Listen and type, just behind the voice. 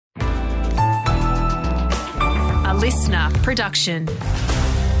listener production.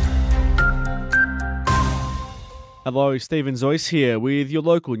 Hello, Stephen Zoyce here with your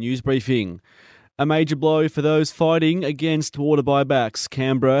local news briefing. A major blow for those fighting against water buybacks.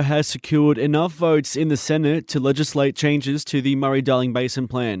 Canberra has secured enough votes in the Senate to legislate changes to the Murray-Darling Basin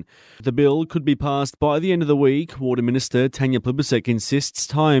Plan. The bill could be passed by the end of the week. Water Minister Tanya Plibersek insists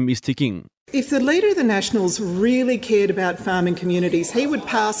time is ticking. If the Leader of the Nationals really cared about farming communities, he would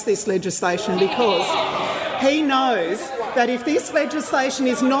pass this legislation because he knows that if this legislation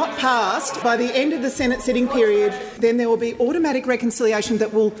is not passed by the end of the Senate sitting period, then there will be automatic reconciliation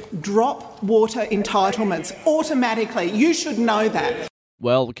that will drop water entitlements automatically. You should know that.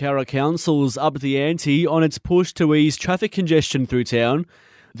 Well, Carra Council's upped the ante on its push to ease traffic congestion through town.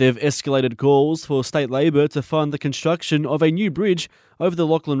 They've escalated calls for state Labor to fund the construction of a new bridge over the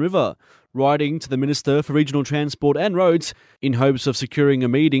Lachlan River, writing to the Minister for Regional Transport and Roads in hopes of securing a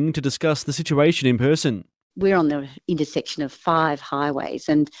meeting to discuss the situation in person. We're on the intersection of 5 highways,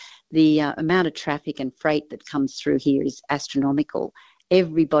 and the amount of traffic and freight that comes through here is astronomical.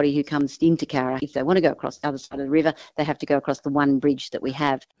 Everybody who comes into Carra, if they want to go across the other side of the river, they have to go across the one bridge that we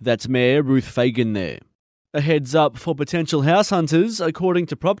have. That's Mayor Ruth Fagan there. A heads up for potential house hunters. According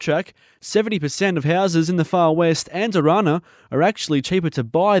to PropTrack, 70% of houses in the far west and Arana are actually cheaper to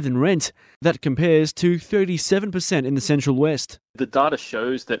buy than rent. That compares to 37% in the central west. The data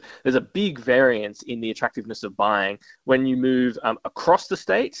shows that there's a big variance in the attractiveness of buying when you move across the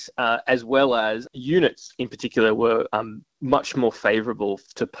states, as well as units in particular were much more favourable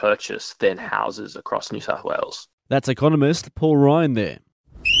to purchase than houses across New South Wales. That's economist Paul Ryan there.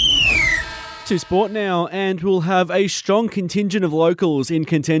 To sport now, and we'll have a strong contingent of locals in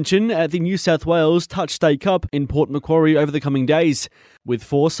contention at the New South Wales Touch Day Cup in Port Macquarie over the coming days. With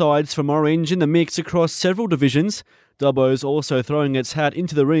 4 sides from Orange in the mix across several divisions, Dubbo's also throwing its hat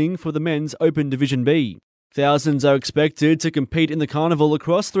into the ring for the men's Open Division B. Thousands are expected to compete in the carnival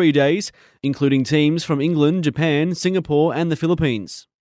across 3 days, including teams from England, Japan, Singapore and the Philippines.